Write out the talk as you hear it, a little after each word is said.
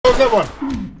another one.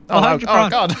 Oh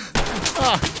God.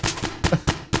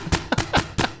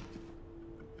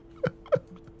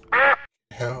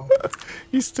 Hell.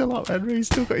 He's still up, Henry. He's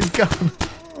still got his gun.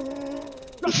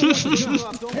 He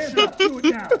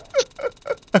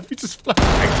just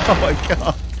flashbanged. Oh my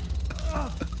God.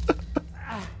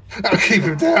 I'll keep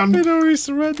him down. He'd already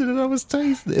surrendered and I was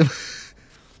tasing him.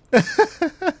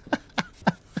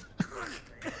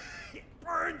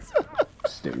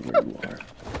 Stay where you are.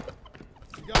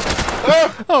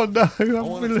 Oh no.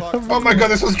 Oh my God,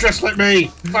 this was dressed like me.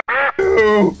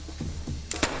 You.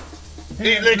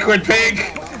 Eat liquid, pig.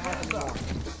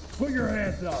 Put your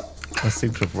hands up. I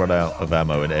seem to have run out of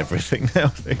ammo and everything now, I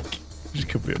think. Which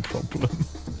could be a problem.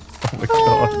 Oh my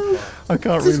God. I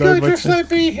can't reload my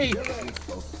BeHe.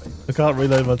 I can't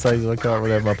reload my taser, I can't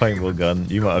reload my paintball gun.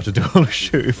 You might have to do all the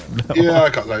shooting from now on. Yeah, I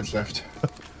got loads left.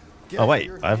 Oh wait,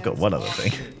 I've got one other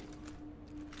thing.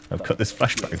 I've got this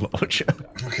flashbang launcher.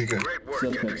 Okay, good.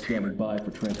 Suspect standing by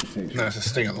for transportation. No, it's a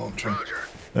stinger launcher.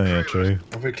 Oh yeah, true.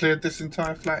 Have we cleared this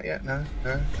entire flat yet? No.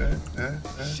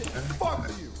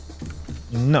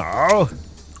 No!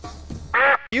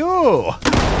 You!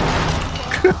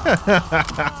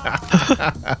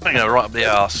 I'm gonna right up the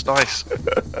arse. Nice.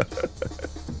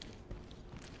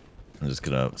 I'm just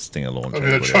gonna stinger launch. I'm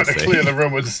gonna try to clear the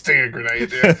room with a stinger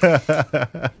grenade.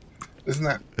 Yeah. Isn't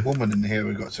that woman in here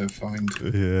we've got to find?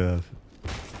 Yeah.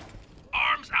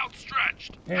 Arms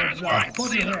outstretched. Hands That is right, up.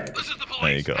 Put your Caesar. hands. This is the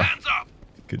There you police. go. Hands up.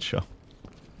 Good shot.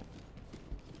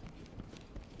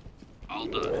 All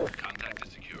done. Contact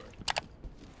is secured.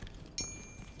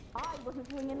 I wasn't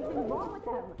doing anything wrong with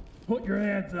them. Put your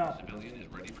hands up. Civilian is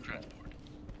ready for transport.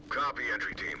 Copy,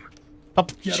 entry team. Oh,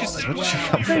 Get on Jesus, the where'd she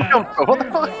ground. come from? What the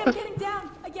Okay, fuck? I'm getting down.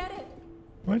 I get it.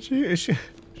 Where'd she? Is she?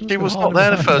 He was not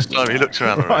there the first time he looked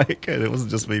around. Right? Right, good. It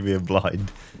wasn't just me being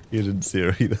blind. You didn't see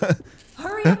her either.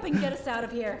 Hurry up and get us out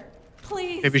of here.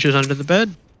 Please. Maybe she's under the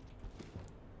bed.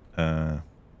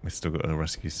 We still got to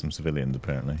rescue some civilians,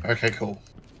 apparently. Okay, cool.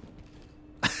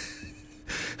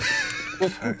 Go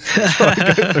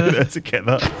through there to get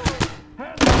that.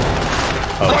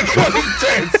 Oh my God, he's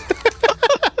dead!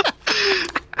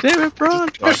 Damn it, Prawn!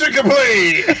 Mission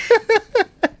complete!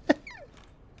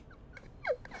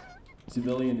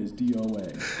 Civilian is DOA.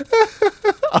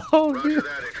 Oh, Roger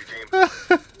that, entry team.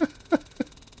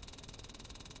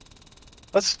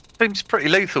 That seems pretty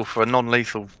lethal for a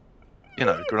non-lethal, you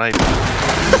know, grenade.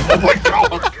 Oh my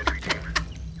God!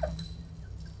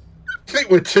 I think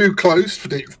we're too close for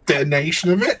the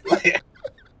detonation of it. Like,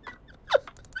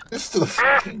 just to the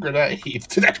fucking grenade.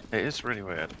 It is really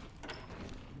weird.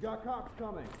 You got cops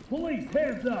coming. Police,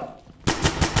 hands up.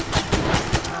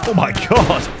 Oh my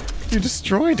God! You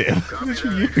destroyed him. What did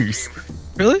you use?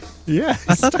 Really? Yeah,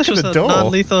 I thought this was a door.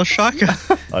 non-lethal shotgun.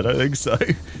 I don't think so.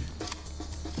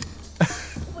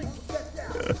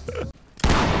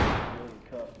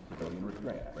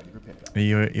 Are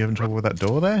you having trouble with that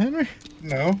door there, Henry?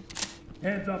 No.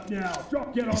 Hands up now.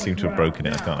 Drop, get on You seem the to have ground broken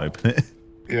it. I now. can't open it.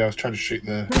 Yeah, I was trying to shoot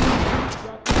the.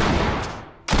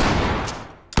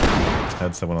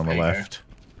 Had someone on the There you go. left.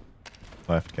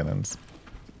 Left cannons.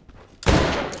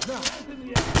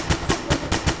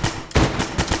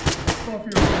 Off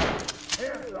your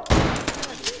hands up.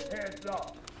 Hands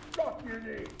up. Drop your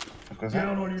knees. Was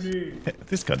Down that? on your knees.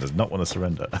 This guy does not want to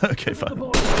surrender. Okay, fine.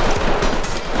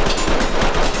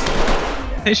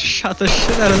 They just shot the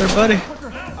shit out of their buddy.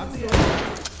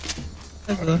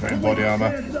 Wearing body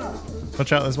armor.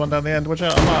 Watch out, there's one down the end. Watch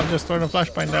out, I'm just throwing a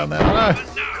flashbang down there. Oh no!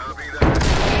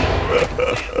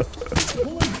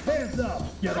 Police, hands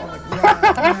up. Get on the ground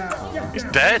now. Get He's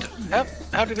down. dead.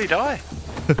 How did he die?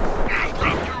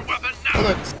 Drop your weapon now.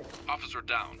 Bullets. Officer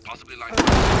down. Possibly like.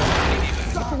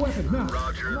 Drop the weapon now.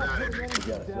 Roger that, entry team.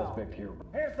 Got a suspect here.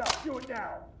 Hands up. Do it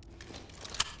now.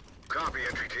 Copy,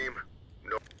 entry team.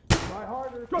 No. Try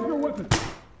harder. Drop your weapon.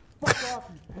 Fuck off,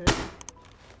 you pig.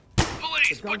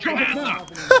 Police, put your hands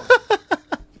up.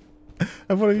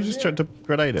 And what, you just tried to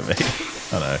grenade at me?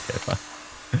 Oh no, okay, fine.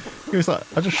 He was like,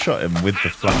 I just shot him with the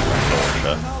flashbang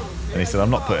launcher. And he said, I'm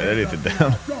not putting anything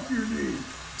down. Drop your knees.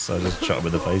 So I just shot him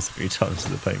in the face a few times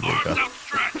with the paintball Arms gun.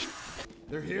 outstretched.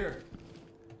 They're here.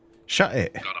 Shut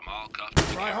it! Got them all cuffed.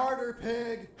 Try harder,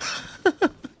 pig.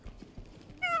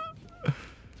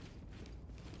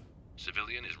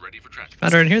 Civilian is ready for transport.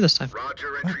 Found her in here this time.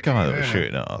 Roger, entry That guy that was Yeah.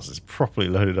 shooting at us is properly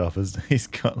loaded up, isn't he? He's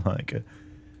got like a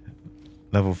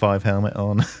level 5 helmet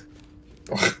on.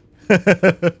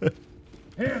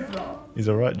 Hands up. He's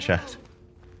alright, chat.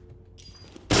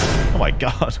 Oh my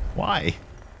God, why?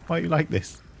 Why are you like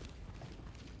this?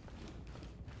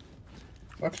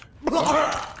 What?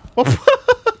 What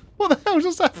the hell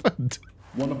just happened?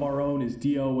 One of our own is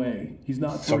DOA. He's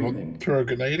not Someone breathing. threw a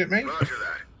grenade at me? Roger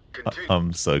that. Continue.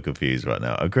 I'm so confused right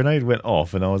now. A grenade went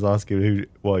off, and I was asking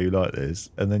why you like this,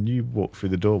 and then you walked through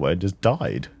the doorway and just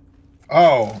died.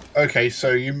 Oh, okay,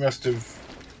 so you must have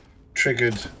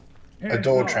triggered a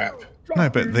door trap. No,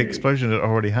 but the explosion had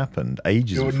already happened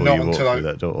ages You're before not you walked until through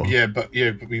that door. Yeah, but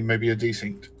we maybe are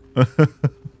desynced.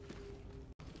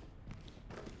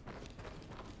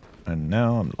 And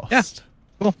now I'm lost. Yeah,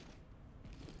 cool.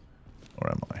 Or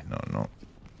am I? No, I'm not.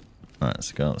 Alright,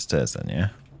 so go upstairs then, yeah?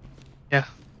 Yeah.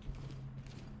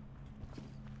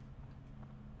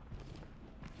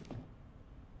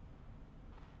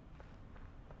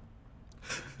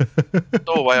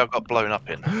 Doorway I got blown up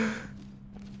in.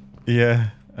 Yeah,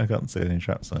 I can't see any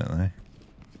traps on it though.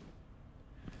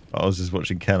 But I was just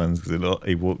watching Kellen's because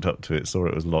he walked up to it, saw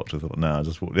it was locked, and thought, nah, I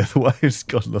just walked the other way, just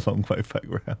got a long way back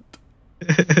round.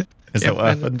 Is that what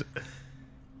happened?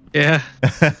 Yeah.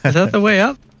 Is that the way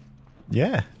up?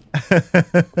 Yeah.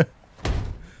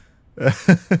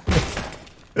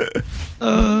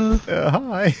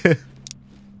 Hi.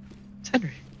 It's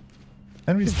Henry.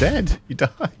 Henry's dead. You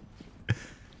died.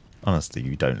 Honestly,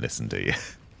 you don't listen, do you?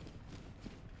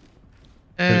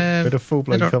 We had a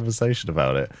full-blown conversation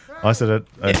about it. I said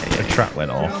a trap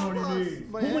went off.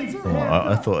 Well,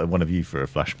 I thought one of you threw a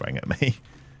flashbang at me.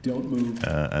 Don't move.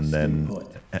 And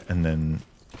then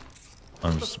I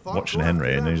was watching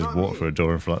Henry, and he just walked through a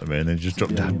door in front of me, and then just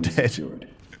dropped down dead.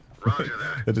 Roger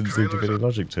that. There didn't seem to be any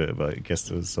logic to it, but I guess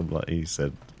there was some, like he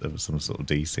said, there was some sort of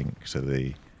desync to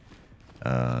the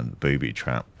booby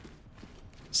trap.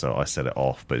 So I set it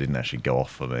off, but it didn't actually go off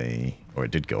for me. Or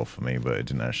it did go off for me, but it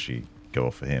didn't actually go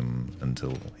off for him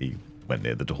until he went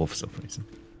near the door for some reason.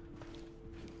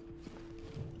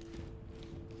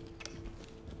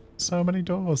 So many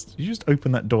doors. You just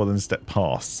open that door, then step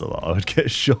past so that I would get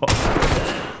shot.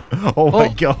 Oh my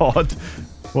god.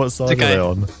 What side are they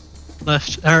on?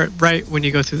 Left or right when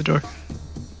you go through the door.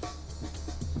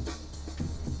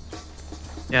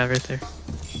 Yeah, right there.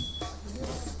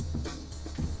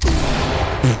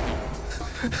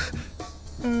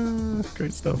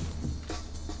 Great stuff.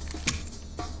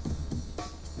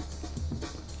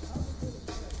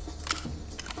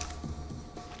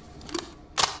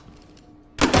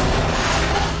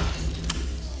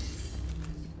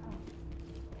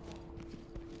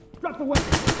 Drop the weapon.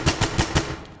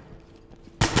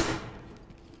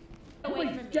 Away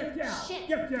from me. Get down. Shit.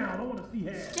 Get down. I want to see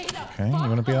hands. Stay the Okay, you fuck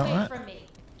wanna be out away that? from me.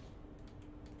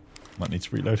 Might need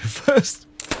to reload it first.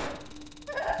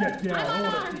 Get down. I'm I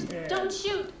want to unarmed. see hands. Don't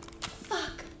shoot.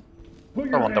 Fuck. Put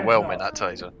I'm your hands underwhelming up. that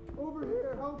taser.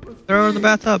 Throw her in the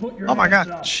bathtub. Put your Oh my hands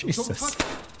god. up. Jesus.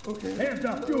 Hands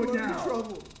up. Do it now.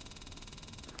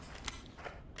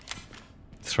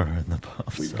 Throw her in the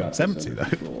bath. We've So got it's this empty under though.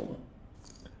 control.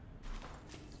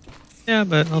 Yeah,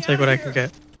 but I'll take what I can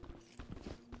get.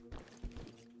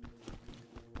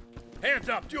 Hands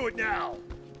up. Do it now.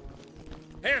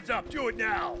 Hands up. Do it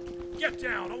now. Get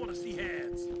down. I want to see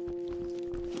hands.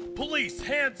 Police,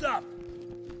 hands up.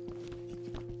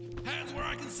 Hands where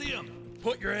I can see them.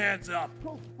 Put your hands up.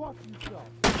 Whoa.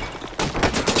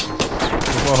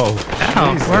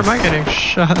 Ow, where am I getting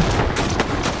shot?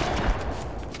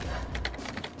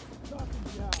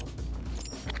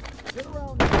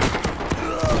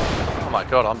 Oh my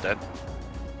god, I'm dead.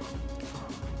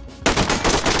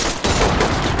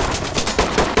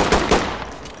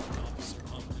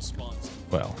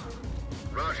 Well.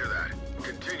 Roger that.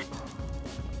 Continue.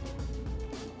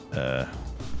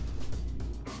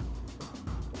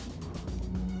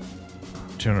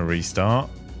 Do you want to restart?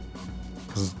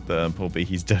 Because poor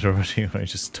BeHe's dead already when he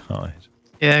just died.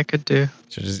 Yeah, I could do.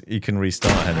 So you can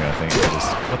restart, Henry, I think.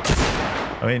 What the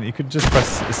I mean, you could just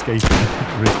press escape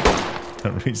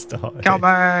and restart. Come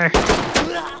back.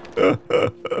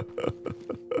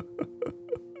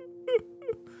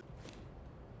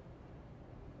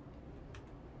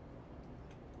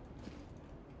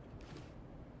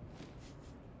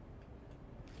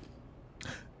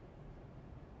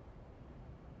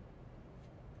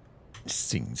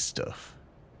 Sing stuff.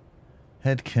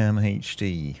 Headcam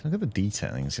HD. Look at the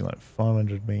detailing. See, like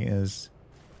 500 meters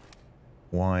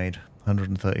wide,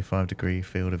 135 degree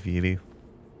field of view.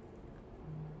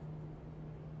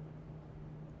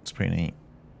 It's pretty neat.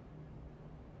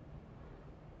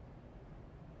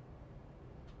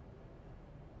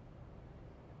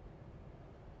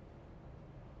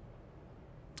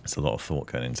 There's a lot of thought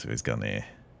going into his gun here.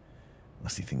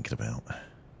 What's he thinking about?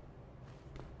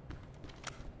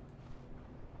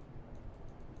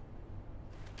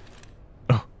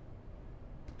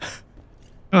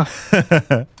 I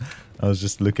was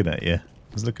just looking at you. I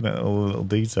was looking at all the little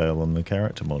detail on the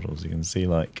character models. You can see,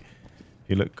 like, if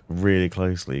you look really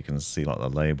closely, you can see like the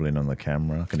labeling on the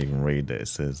camera. I can even read that it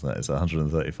says that it's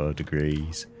 135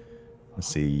 degrees. You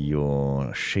see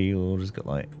your shield has got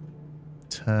like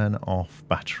turn off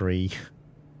battery,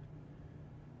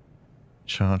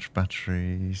 charge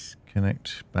batteries,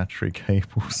 connect battery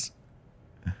cables.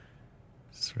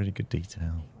 It's really good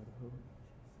detail.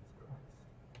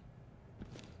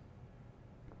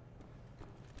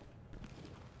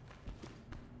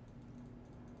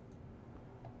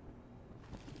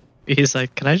 He's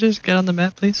like, can I just get on the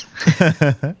map, please?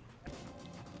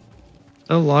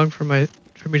 So long for me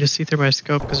to see through my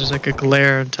scope because there's like a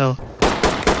glare until.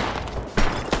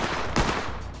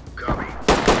 Copy.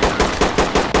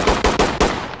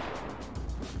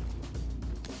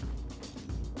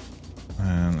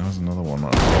 And there was another one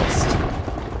that I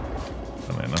lost.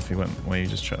 Funny enough, he went where you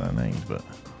just shot that nade, but.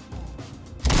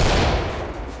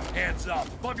 Hands up,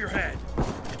 above your head.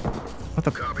 What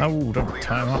the? No, don't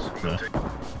tie him up. No.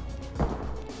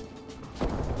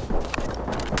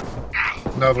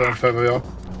 Another one further on.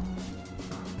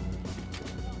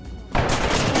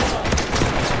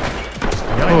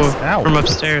 Yikes, Oh, ow. from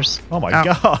upstairs. Oh my Ow.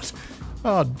 god!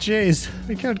 Oh jeez,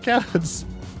 we killed cowards.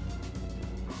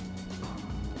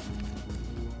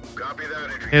 Copy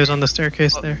that, entry. He was on the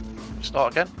staircase there.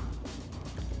 Start again.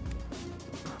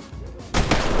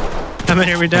 Come in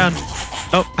here, we down.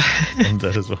 Oh. I'm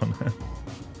dead as well now.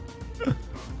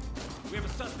 We have a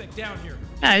suspect down here.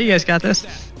 Ah, you guys got this.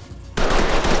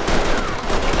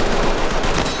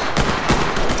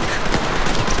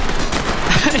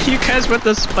 You guys went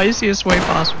the spiciest way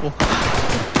possible.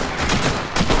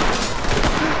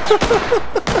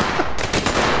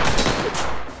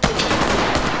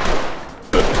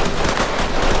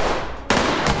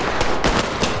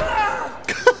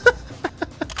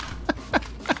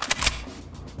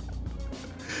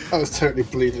 I was totally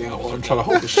bleeding out while I'm trying to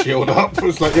hold the shield up. It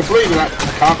was like, you're bleeding out. I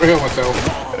can't heal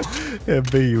myself. Yeah,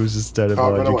 B was just standing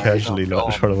Can't behind run you away. casually, Oh,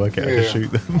 like trying to work out how to yeah.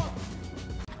 shoot them.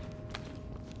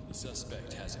 The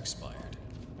suspect has expired.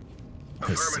 The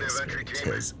Affirmative, entry suspect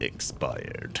team. has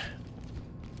expired.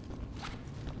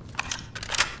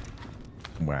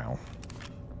 Wow.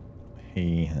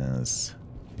 He's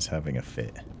having a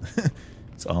fit.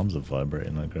 His arms are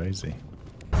vibrating like crazy.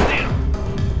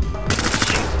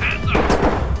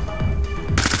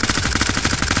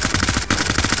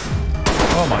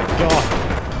 Oh my god!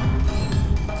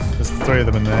 There's 3 of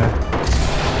them in there.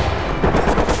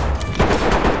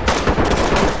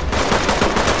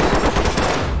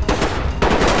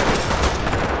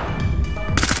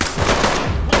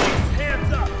 Police,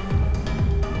 hands up.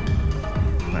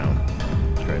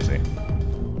 Wow. Crazy.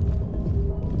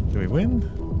 Do we win?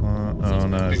 Oh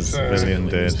no, there's a civilian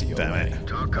dead. Damn it.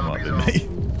 Talk That might copies be all. me.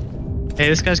 Hey,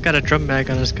 this guy's got a drum mag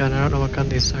on his gun. I don't know what gun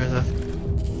these are though.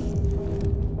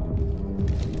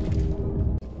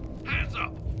 Hands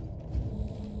up.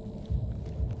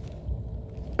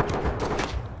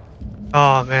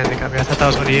 Oh man, they got me. I thought that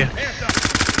was one of you.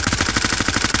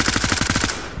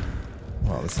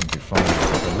 Well, this seems to be fine.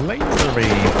 It's like a laser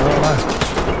beam. Oh no.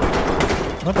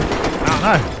 What the? Oh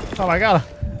no. Oh my god.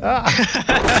 Ah.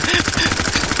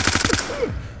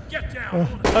 Get down.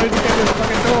 How did you get this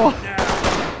fucking door? Now.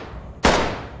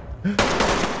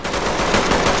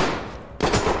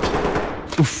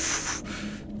 Oof.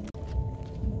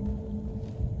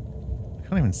 I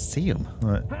can't even see him.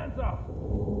 Like, Hands up.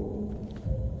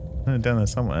 they're down there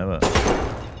somewhere, but.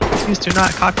 Please do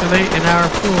not copulate in our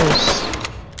pools.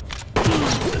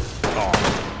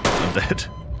 I'm dead.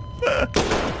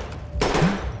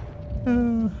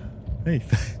 Hey,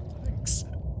 thanks.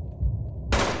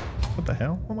 What the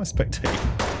hell? What am I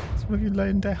spectating? Is one of you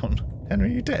laying down? Henry,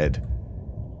 are you dead?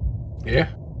 Yeah.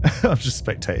 I'm just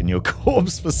spectating your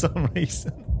corpse for some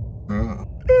reason.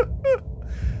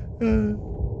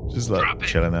 Just like Drop it.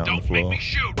 chilling out on the Don't make floor. me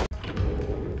shoot.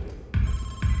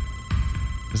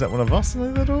 Is that one of us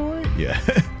in the doorway? Yeah.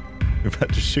 We've had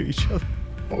to shoot each other.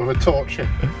 What with a torch? Yeah.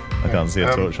 I can't see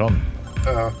a torch on.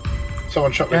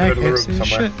 Someone shot me Yeah, in I the middle of can't the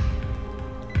see room somewhere. shit.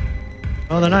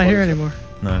 Oh, they're not here anymore.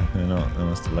 No, they're not. They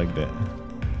must have legged it.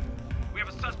 We have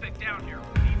a suspect down here.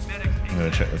 Need medics. I'm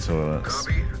gonna check the toilets.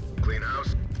 Copy. Clean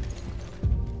house.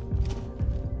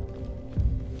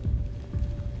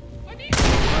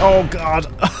 Oh god!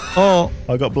 Oh,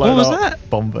 I got blown what was up. that?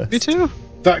 Bomb vest. me too.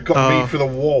 That got Oh. me through the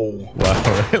wall.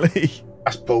 Wow, really?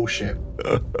 That's bullshit.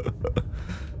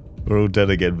 We're all dead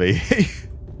again, BeHe.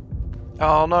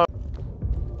 Oh no.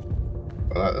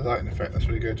 I like the lighting effect. That's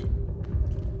really good.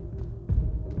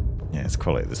 Yeah, it's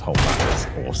quality. This whole map is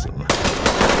awesome.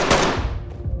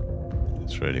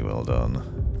 It's really well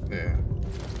done. Yeah.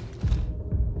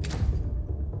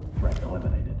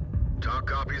 Talk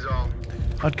copies all.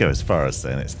 I'd go as far as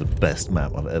saying it's the best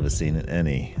map I've ever seen in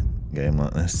any game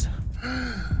like this.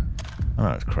 I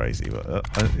know it's crazy, but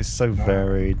it's so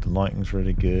varied. The lighting's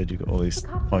really good. You've got all these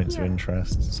points of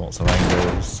interest. There's lots of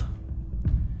angles.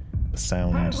 The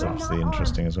sound's obviously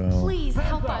interesting as well. Please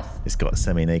help us. It's got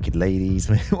semi-naked ladies.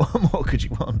 I mean, what more could you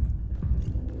want?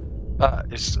 Yeah.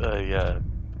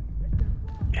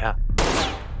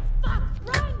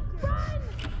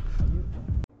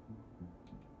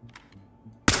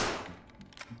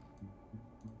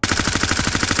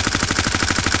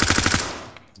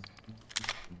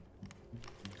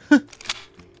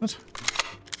 What?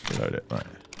 Reload it, right.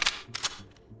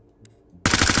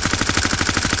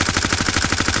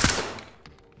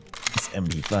 This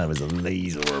MP5 is a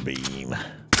laser beam.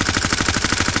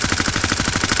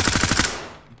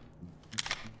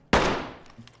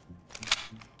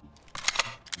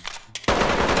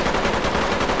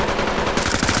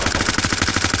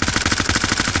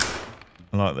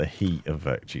 I like the heat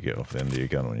effect you get off the end of your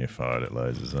gun when you fire it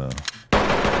loads as well.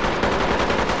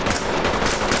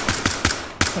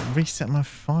 Like reset my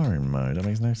firing mode. That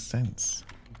makes no sense.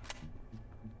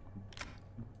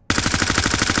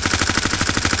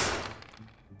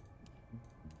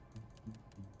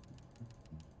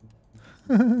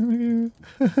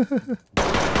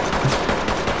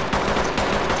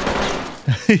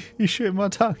 You shooting my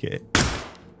target?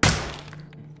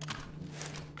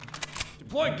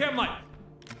 Deploying chem light.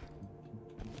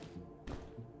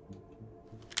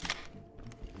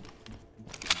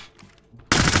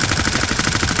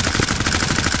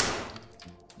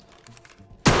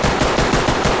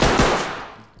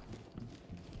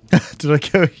 Did I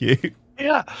kill you?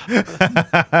 Yeah.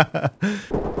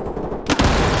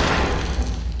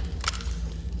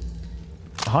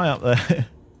 High up there.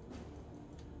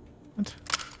 What?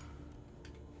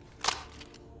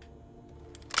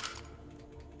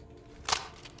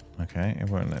 Okay, it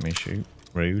won't let me shoot.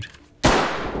 Rude.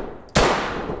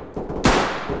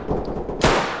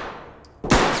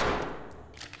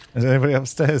 Is anybody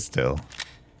upstairs still?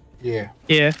 Yeah.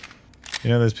 Yeah. You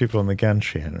know there's people on the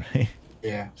gantry, Henry?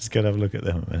 Yeah. Just go and have a look at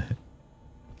them a minute.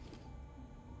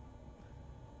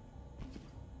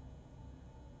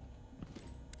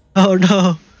 Oh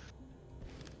no.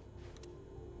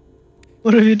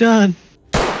 What have you done?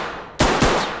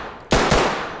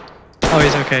 Oh,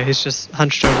 he's okay. He's just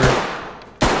hunched over.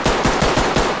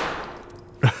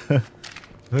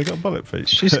 They got bulletproof.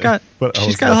 She's got Bullet holes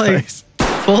she's in got her like face.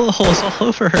 bullet holes all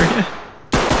over her. Yeah.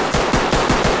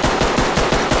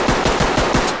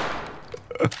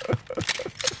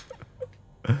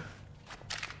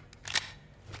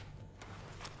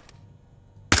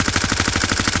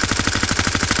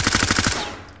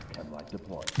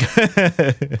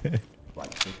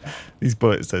 These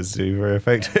bullets don't seem very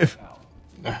effective.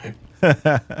 No.